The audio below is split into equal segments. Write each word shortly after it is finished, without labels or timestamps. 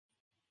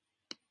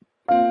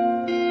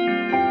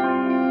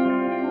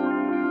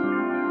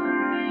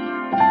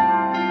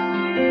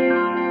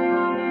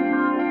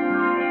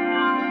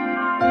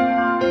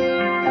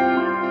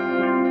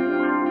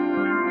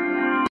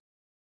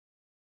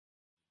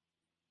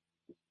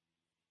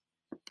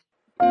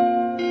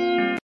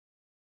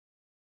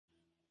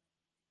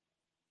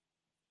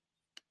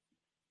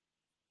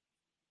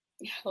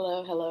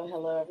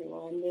Hello,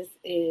 everyone. This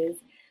is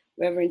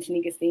Reverend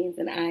Tanika Steens,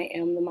 and I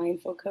am the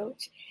Mindful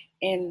Coach.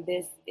 And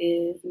this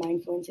is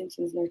Mindful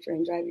Intentions Nurture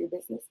and Drive Your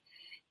Business.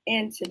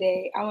 And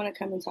today I want to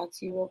come and talk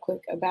to you real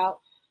quick about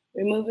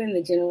removing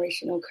the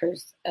generational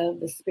curse of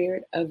the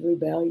spirit of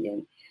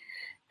rebellion.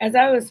 As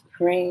I was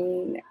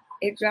praying,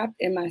 it dropped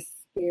in my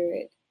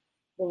spirit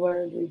the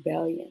word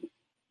rebellion.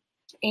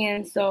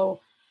 And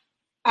so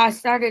I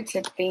started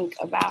to think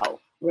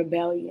about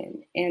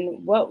rebellion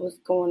and what was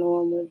going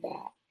on with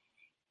that.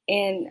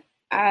 And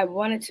I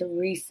wanted to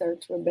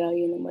research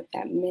rebellion and what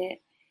that meant.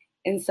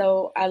 And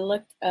so I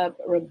looked up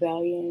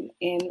rebellion,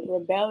 and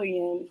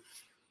rebellion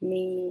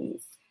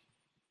means,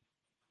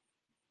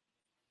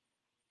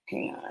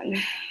 hang on,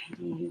 let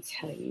me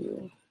tell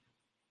you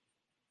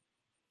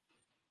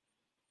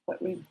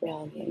what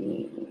rebellion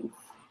means.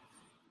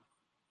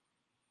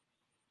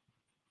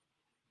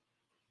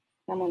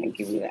 I'm going to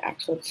give you the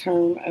actual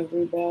term of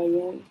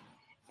rebellion,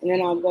 and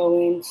then I'll go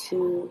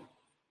into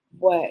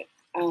what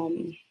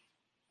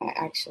I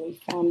actually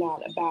found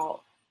out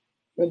about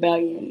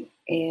rebellion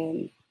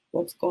and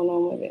what's going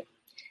on with it.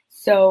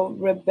 So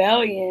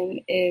rebellion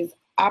is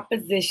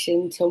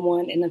opposition to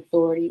one in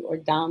authority or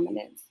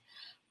dominance,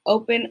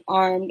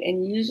 open-armed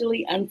and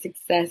usually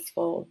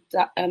unsuccessful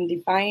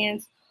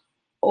defiance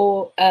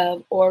or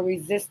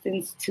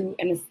resistance to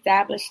an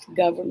established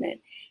government,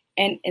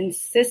 and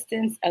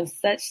insistence of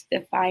such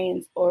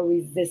defiance or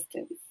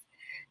resistance.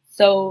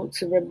 So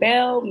to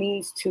rebel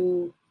means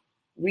to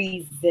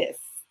resist.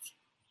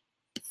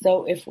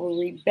 So if we're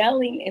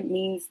rebelling, it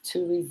means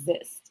to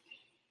resist.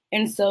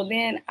 And so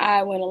then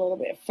I went a little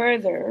bit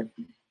further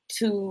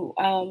to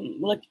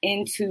look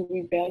into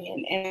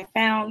rebellion, and I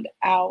found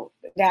out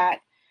that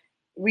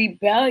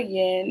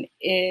rebellion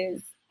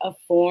is a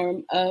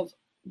form of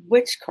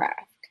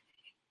witchcraft,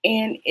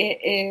 and it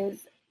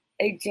is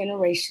a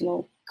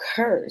generational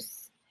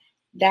curse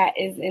that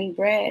is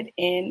inbred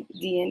in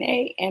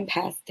DNA and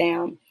passed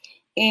down.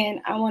 And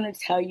I want to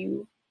tell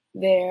you,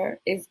 there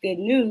is good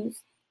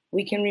news.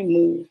 We can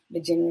remove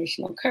the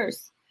generational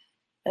curse,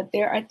 that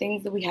there are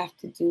things that we have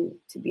to do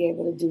to be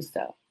able to do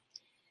so.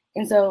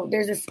 And so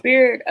there's a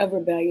spirit of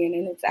rebellion,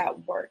 and it's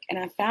at work. And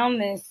I found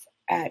this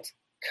at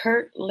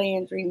Kurt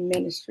Landry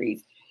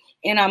Ministries.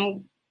 And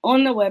I'm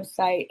on the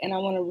website, and I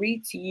want to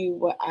read to you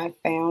what I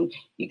found.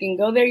 You can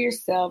go there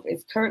yourself.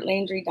 It's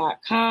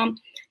kurtlandry.com.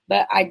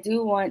 But I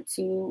do want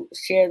to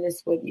share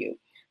this with you.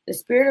 The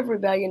spirit of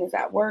rebellion is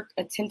at work,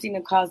 attempting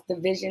to cause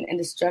division and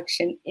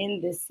destruction in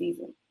this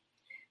season.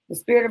 The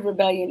spirit of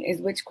rebellion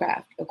is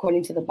witchcraft,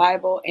 according to the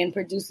Bible, and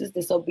produces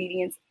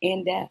disobedience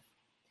and death.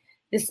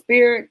 The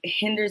spirit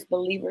hinders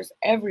believers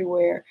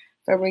everywhere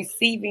from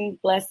receiving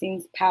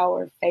blessings,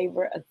 power,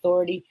 favor,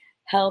 authority,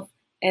 health,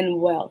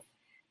 and wealth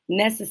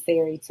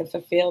necessary to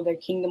fulfill their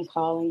kingdom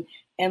calling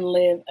and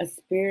live a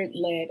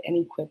spirit-led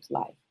and equipped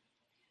life.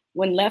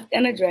 When left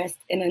unaddressed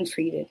and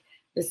untreated,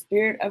 the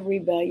spirit of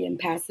rebellion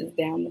passes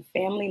down the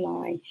family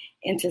line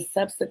into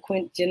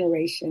subsequent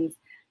generations.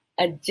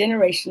 A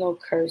generational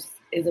curse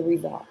is a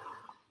result.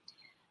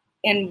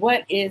 And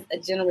what is a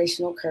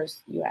generational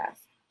curse, you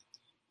ask?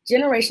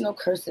 Generational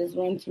curses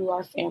run through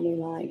our family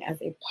line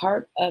as a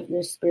part of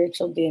your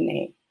spiritual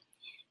DNA.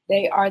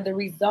 They are the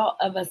result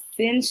of a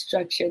sin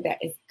structure that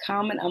is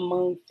common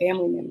among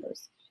family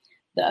members.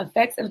 The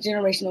effects of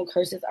generational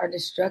curses are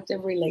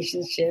destructive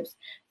relationships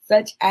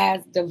such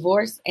as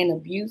divorce and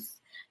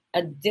abuse,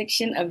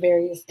 addiction of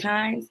various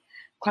kinds,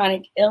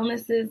 chronic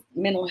illnesses,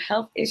 mental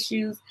health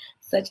issues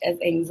such as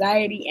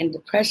anxiety and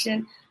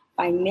depression,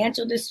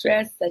 financial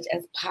distress such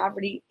as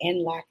poverty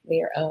and lack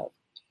thereof.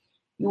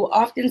 You will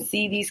often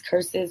see these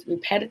curses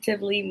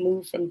repetitively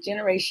move from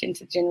generation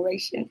to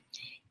generation,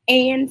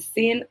 and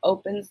sin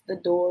opens the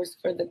doors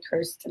for the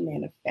curse to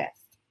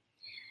manifest.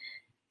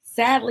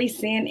 Sadly,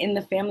 sin in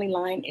the family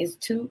line is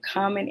too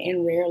common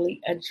and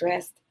rarely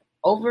addressed,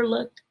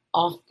 overlooked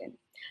often.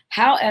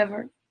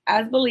 However,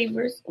 as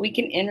believers, we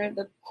can enter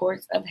the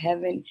courts of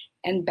heaven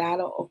and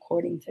battle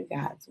according to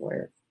God's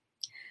word.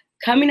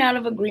 Coming out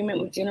of agreement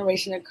with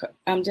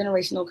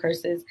generational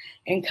curses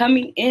and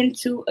coming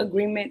into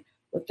agreement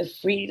with the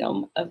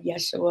freedom of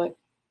Yeshua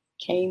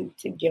came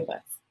to give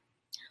us.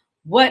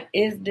 What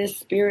is this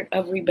spirit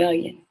of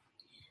rebellion?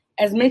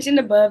 As mentioned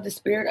above, the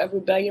spirit of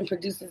rebellion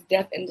produces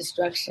death and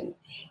destruction.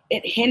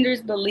 It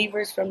hinders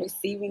believers from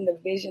receiving the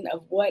vision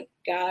of what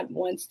God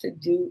wants to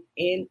do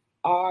in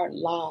our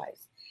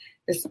lives.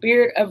 The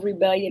spirit of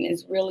rebellion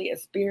is really a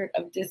spirit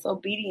of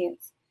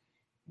disobedience.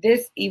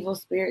 This evil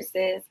spirit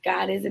says,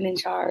 God isn't in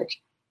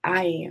charge,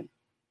 I am.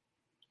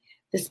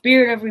 The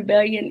spirit of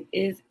rebellion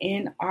is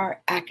in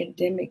our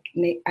Adamic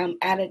nature.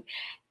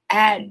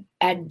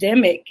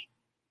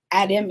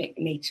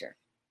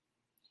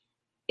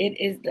 It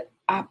is the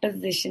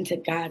opposition to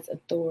God's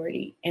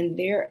authority, and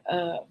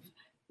thereof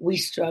we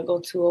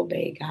struggle to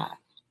obey God.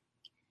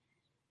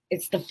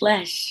 It's the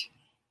flesh.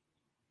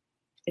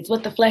 It's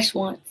what the flesh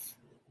wants.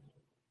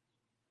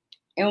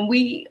 And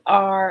we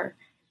are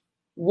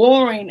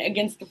warring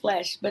against the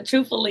flesh. But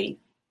truthfully,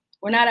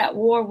 we're not at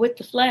war with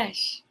the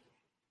flesh.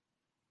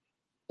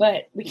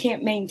 but we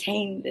can't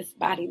maintain this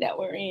body that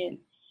we're in.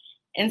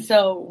 And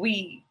so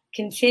we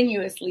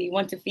continuously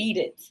want to feed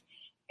it,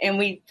 and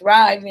we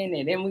thrive in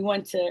it, and we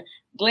want to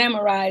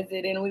glamorize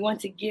it, and we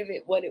want to give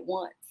it what it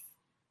wants.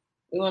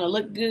 We want to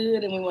look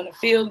good, and we want to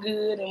feel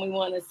good, and we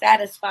want to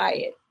satisfy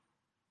it.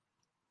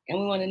 And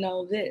we want to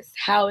know this: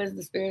 how is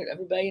the spirit of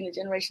rebellion a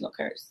generational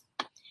curse?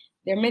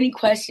 There are many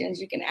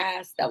questions you can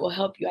ask that will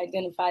help you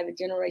identify the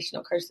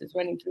generational curses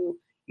running through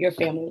your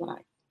family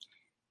line.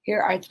 Here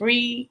are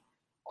 3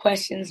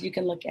 questions you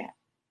can look at.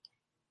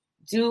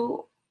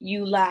 Do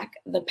you lack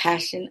the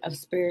passion of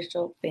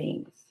spiritual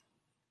things?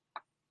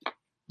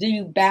 Do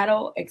you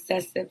battle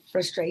excessive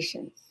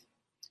frustrations?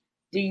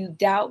 Do you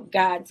doubt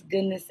God's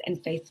goodness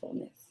and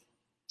faithfulness?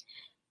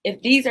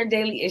 If these are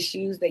daily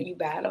issues that you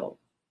battle,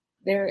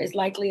 there is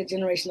likely a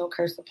generational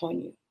curse upon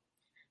you.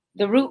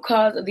 The root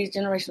cause of these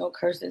generational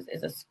curses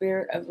is a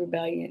spirit of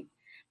rebellion.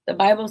 The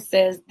Bible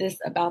says this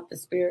about the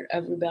spirit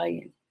of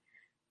rebellion.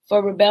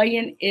 For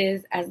rebellion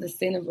is as the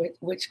sin of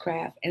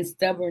witchcraft, and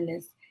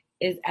stubbornness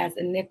is as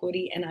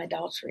iniquity and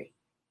idolatry.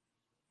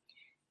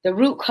 The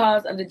root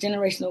cause of the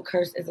generational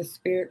curse is a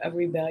spirit of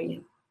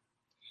rebellion.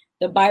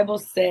 The Bible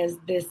says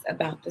this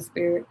about the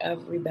spirit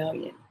of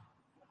rebellion.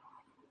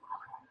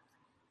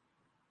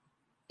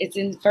 It's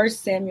in 1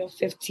 Samuel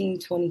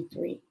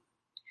 15:23.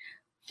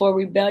 For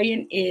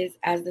rebellion is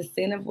as the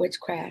sin of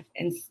witchcraft,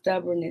 and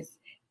stubbornness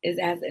is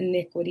as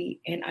iniquity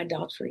and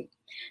idolatry.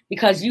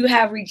 Because you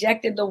have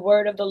rejected the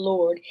word of the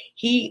Lord,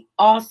 he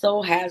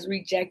also has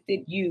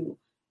rejected you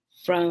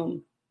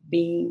from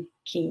being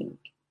king.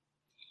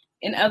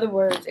 In other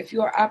words, if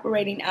you are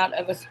operating out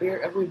of a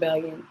spirit of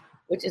rebellion,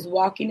 which is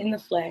walking in the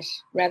flesh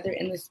rather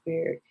in the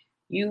spirit,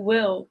 you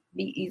will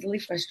be easily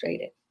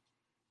frustrated,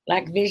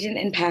 lack vision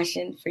and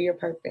passion for your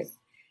purpose,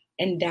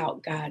 and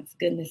doubt God's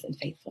goodness and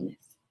faithfulness.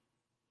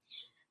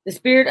 The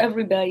spirit of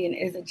rebellion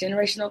is a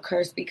generational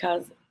curse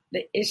because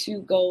the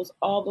issue goes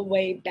all the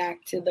way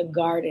back to the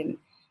garden.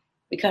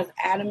 Because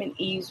Adam and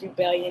Eve's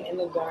rebellion in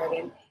the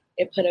garden,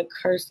 it put a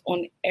curse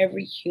on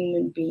every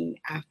human being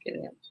after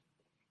them.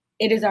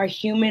 It is our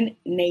human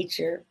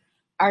nature,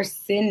 our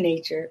sin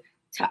nature,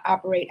 to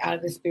operate out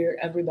of the spirit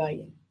of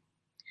rebellion.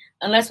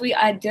 Unless we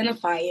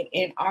identify it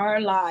in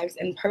our lives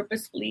and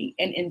purposefully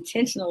and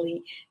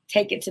intentionally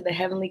take it to the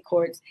heavenly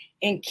courts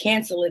and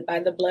cancel it by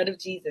the blood of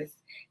Jesus,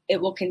 it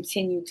will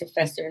continue to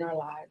fester in our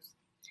lives.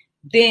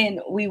 Then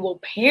we will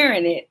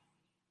parent it,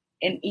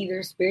 and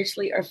either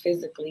spiritually or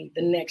physically,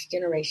 the next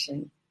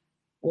generation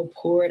will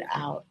pour it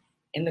out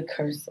and the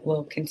curse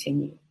will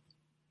continue.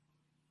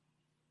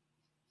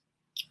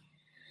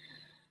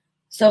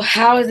 So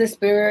how is the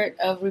spirit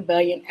of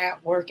rebellion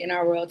at work in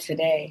our world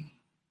today?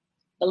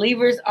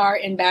 Believers are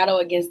in battle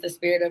against the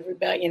spirit of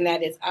rebellion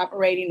that is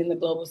operating in the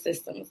global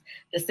systems.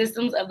 The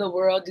systems of the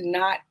world do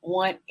not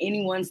want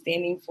anyone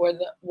standing for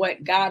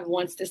what God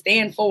wants to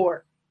stand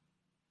for.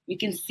 You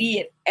can see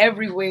it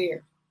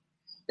everywhere.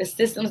 The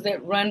systems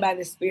that run by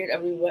the spirit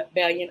of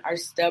rebellion are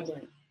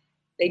stubborn.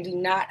 They do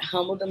not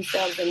humble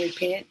themselves and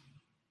repent.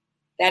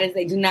 That is,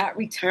 they do not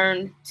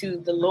return to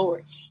the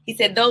Lord. He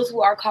said, those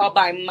who are called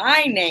by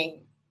my name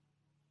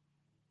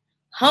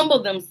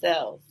humble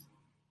themselves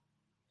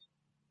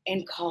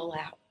and call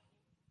out.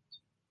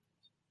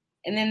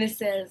 And then it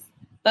says,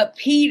 but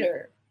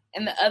Peter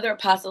and the other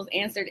apostles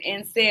answered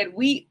and said,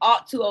 we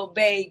ought to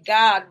obey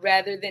God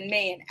rather than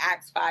man.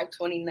 Acts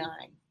 5:29.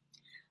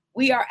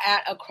 We are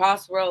at a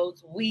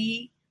crossroads.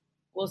 We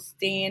will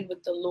stand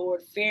with the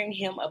Lord, fearing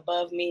him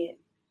above men,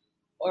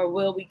 or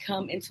will we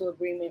come into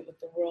agreement with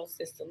the world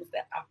systems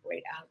that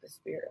operate out of the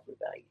spirit of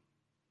rebellion?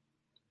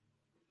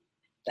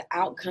 The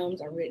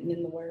outcomes are written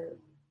in the word.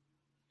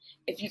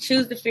 If you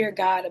choose to fear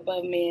God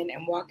above men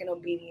and walk in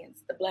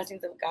obedience, the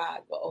blessings of God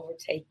will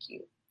overtake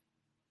you.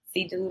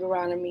 See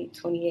Deuteronomy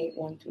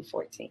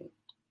 28:1-14.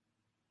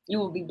 You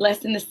will be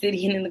blessed in the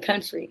city and in the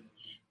country.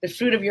 The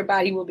fruit of your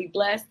body will be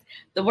blessed.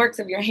 The works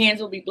of your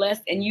hands will be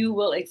blessed, and you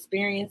will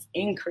experience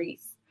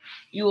increase.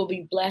 You will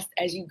be blessed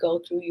as you go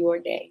through your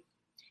day.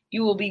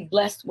 You will be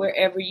blessed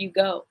wherever you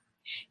go.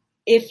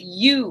 If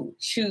you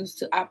choose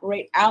to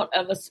operate out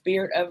of a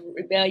spirit of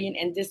rebellion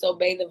and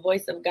disobey the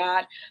voice of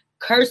God,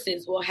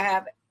 curses will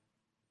have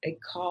a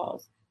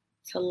cause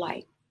to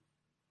light.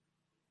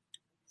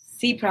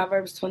 See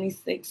Proverbs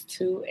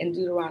 26:2 and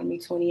Deuteronomy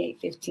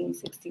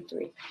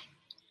 28:15-63.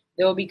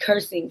 There will be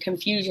cursing,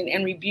 confusion,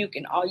 and rebuke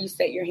in all you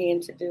set your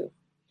hand to do.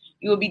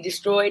 You will be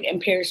destroyed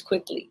and perish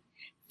quickly.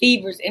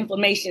 Fevers,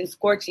 inflammation,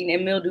 scorching,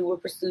 and mildew will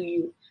pursue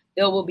you.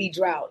 There will be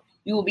drought.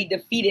 You will be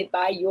defeated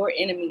by your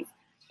enemies.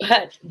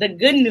 But the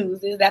good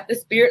news is that the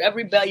spirit of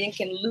rebellion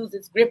can lose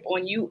its grip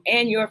on you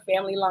and your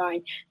family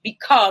line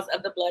because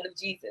of the blood of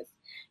Jesus.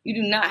 You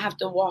do not have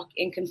to walk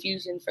in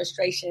confusion,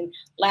 frustration,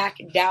 lack,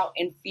 doubt,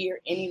 and fear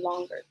any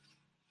longer.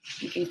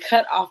 You can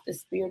cut off the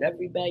spirit of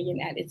rebellion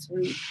at its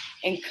root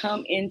and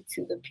come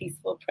into the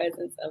peaceful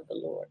presence of the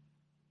Lord.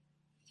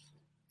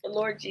 The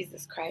Lord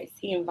Jesus Christ,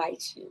 he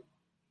invites you.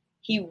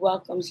 He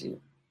welcomes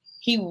you.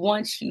 He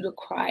wants you to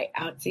cry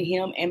out to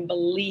him and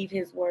believe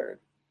his word.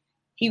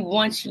 He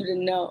wants you to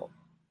know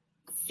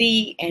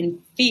see, and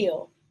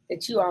feel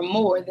that you are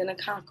more than a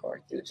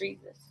conqueror through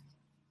Jesus.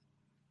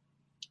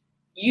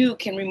 You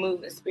can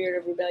remove the spirit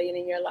of rebellion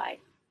in your life.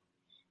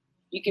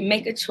 You can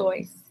make a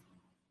choice.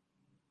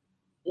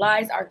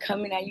 Lies are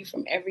coming at you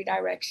from every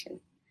direction.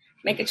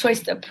 Make a choice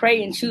to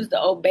pray and choose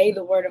to obey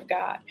the word of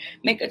God.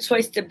 Make a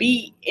choice to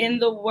be in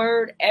the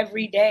word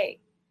every day.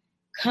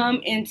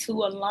 Come into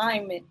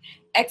alignment.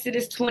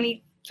 Exodus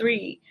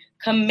 23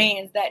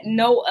 commands that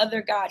no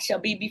other God shall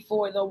be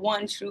before the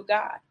one true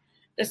God.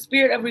 The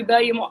spirit of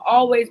rebellion will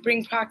always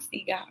bring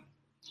proxy, God.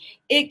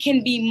 It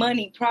can be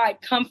money,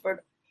 pride,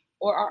 comfort,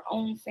 or our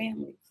own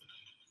families.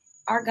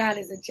 Our God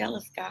is a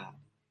jealous God.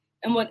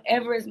 And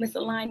whatever is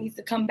misaligned needs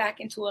to come back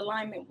into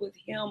alignment with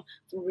him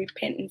through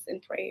repentance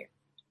and prayer.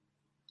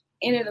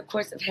 Enter the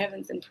courts of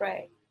heavens and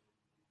pray.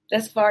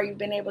 Thus far, you've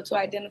been able to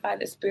identify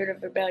the spirit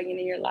of rebellion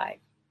in your life.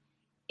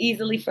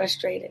 Easily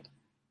frustrated,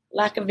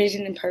 lack of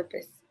vision and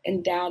purpose,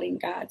 and doubting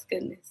God's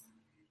goodness.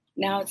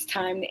 Now it's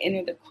time to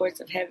enter the courts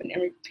of heaven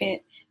and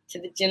repent to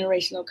the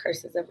generational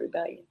curses of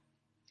rebellion.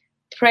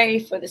 Pray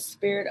for the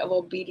spirit of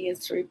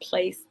obedience to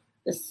replace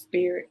the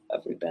spirit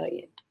of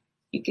rebellion.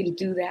 You can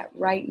do that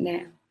right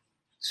now.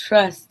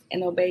 Trust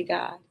and obey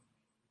God.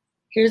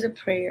 Here's a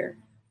prayer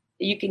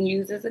that you can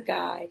use as a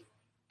guide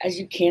as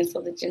you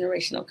cancel the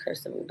generational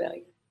curse of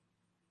rebellion.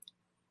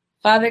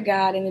 Father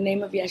God, in the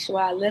name of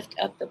Yeshua, I lift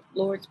up the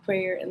Lord's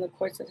Prayer in the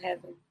courts of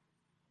heaven.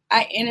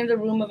 I enter the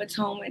room of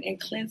atonement and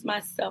cleanse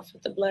myself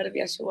with the blood of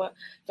Yeshua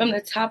from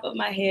the top of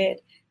my head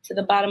to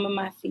the bottom of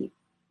my feet.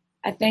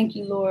 I thank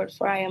you, Lord,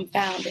 for I am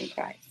found in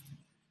Christ.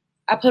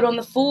 I put on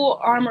the full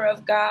armor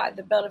of God,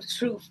 the belt of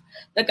truth,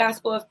 the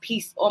gospel of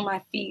peace on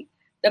my feet,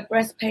 the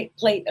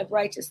breastplate of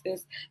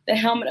righteousness, the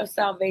helmet of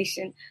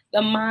salvation,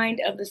 the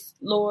mind of the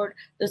Lord,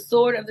 the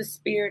sword of the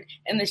Spirit,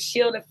 and the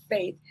shield of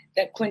faith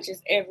that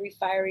quenches every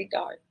fiery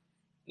dart.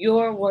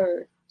 Your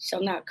word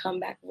shall not come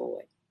back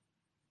void.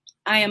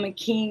 I am a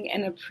king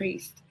and a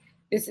priest.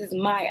 This is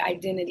my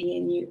identity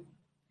in you.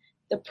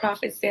 The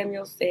prophet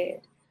Samuel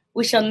said,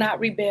 we shall not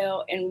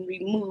rebel and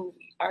remove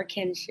our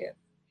kinship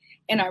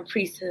and our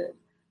priesthood.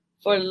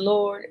 For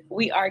Lord,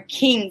 we are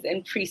kings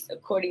and priests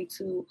according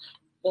to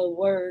the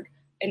word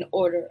and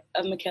order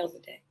of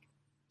Melchizedek.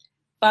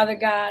 Father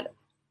God,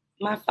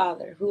 my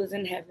Father who is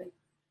in heaven,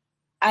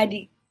 I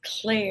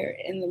declare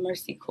in the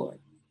mercy court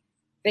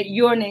that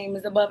your name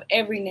is above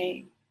every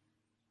name.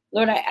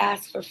 Lord, I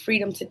ask for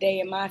freedom today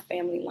in my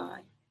family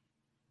line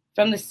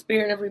from the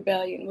spirit of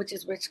rebellion, which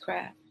is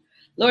witchcraft.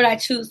 Lord, I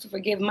choose to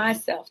forgive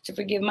myself, to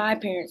forgive my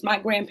parents, my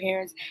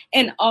grandparents,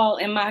 and all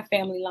in my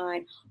family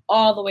line,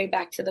 all the way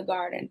back to the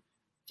garden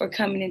for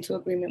coming into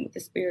agreement with the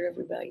spirit of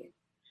rebellion.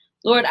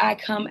 Lord, I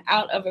come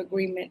out of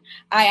agreement.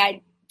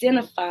 I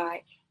identify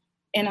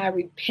and I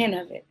repent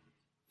of it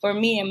for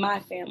me and my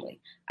family.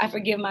 I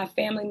forgive my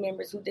family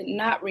members who did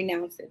not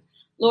renounce it.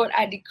 Lord,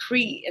 I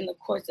decree in the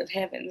courts of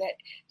heaven that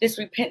this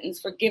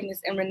repentance,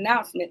 forgiveness, and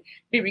renouncement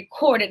be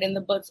recorded in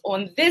the books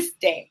on this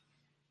day.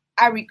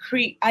 I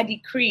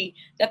decree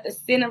that the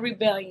sin of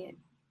rebellion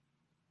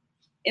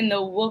in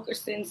the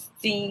Wilkerson,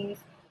 Steens,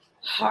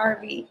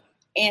 Harvey,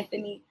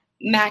 Anthony,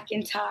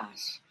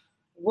 McIntosh,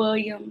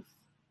 Williams,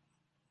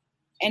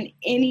 and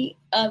any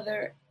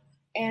other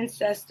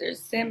ancestors,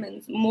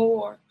 Simmons,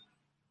 Moore,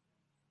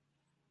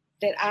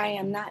 that I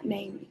am not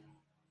naming,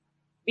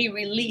 be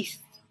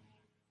released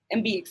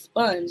and be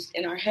expunged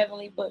in our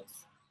heavenly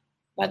books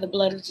by the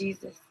blood of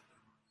Jesus.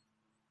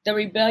 The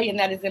rebellion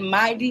that is in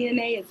my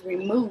DNA is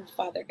removed,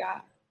 Father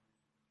God.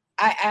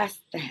 I ask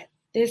that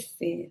this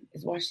sin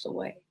is washed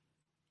away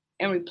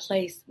and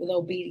replaced with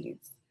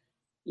obedience,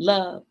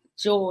 love,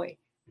 joy,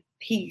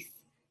 peace,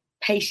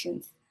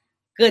 patience,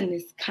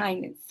 goodness,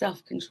 kindness,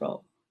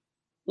 self-control,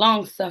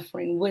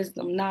 long-suffering,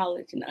 wisdom,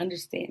 knowledge, and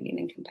understanding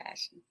and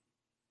compassion.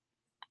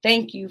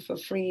 Thank you for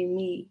freeing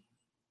me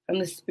from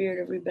the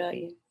spirit of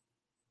rebellion.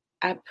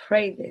 I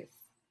pray this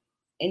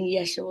in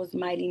Yeshua's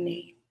mighty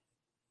name.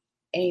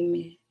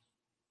 Amen.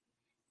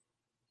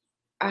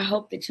 I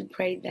hope that you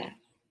prayed that.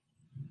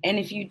 And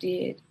if you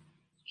did,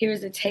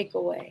 here's a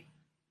takeaway.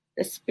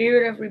 The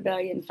spirit of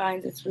rebellion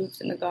finds its roots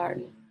in the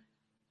garden.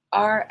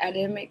 Our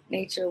Adamic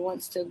nature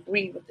wants to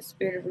agree with the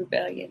spirit of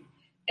rebellion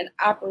and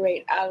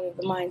operate out of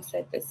the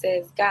mindset that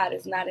says God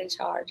is not in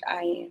charge,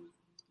 I am.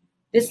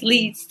 This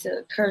leads to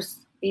a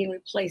curse being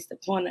replaced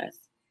upon us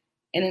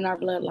and in our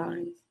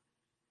bloodlines.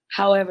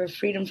 However,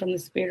 freedom from the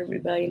spirit of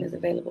rebellion is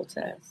available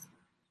to us.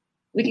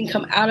 We can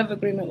come out of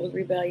agreement with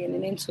rebellion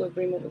and into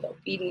agreement with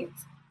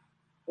obedience.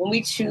 When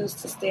we choose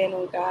to stand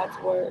on God's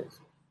words,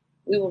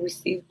 we will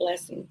receive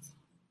blessings.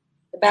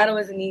 The battle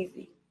isn't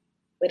easy,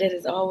 but it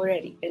has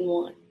already been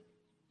won.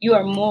 You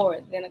are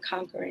more than a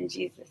conqueror in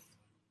Jesus.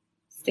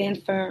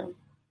 Stand firm,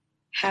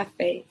 have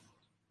faith,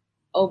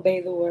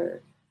 obey the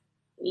word,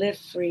 live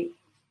free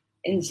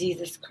in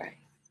Jesus Christ.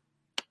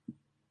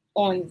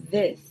 On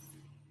this,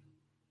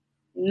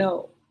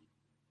 know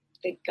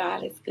that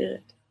God is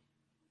good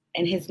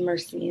and his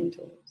mercy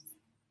endures.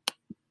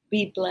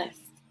 Be blessed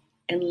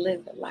and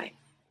live a life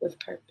with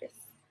purpose.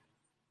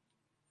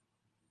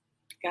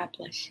 God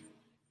bless you.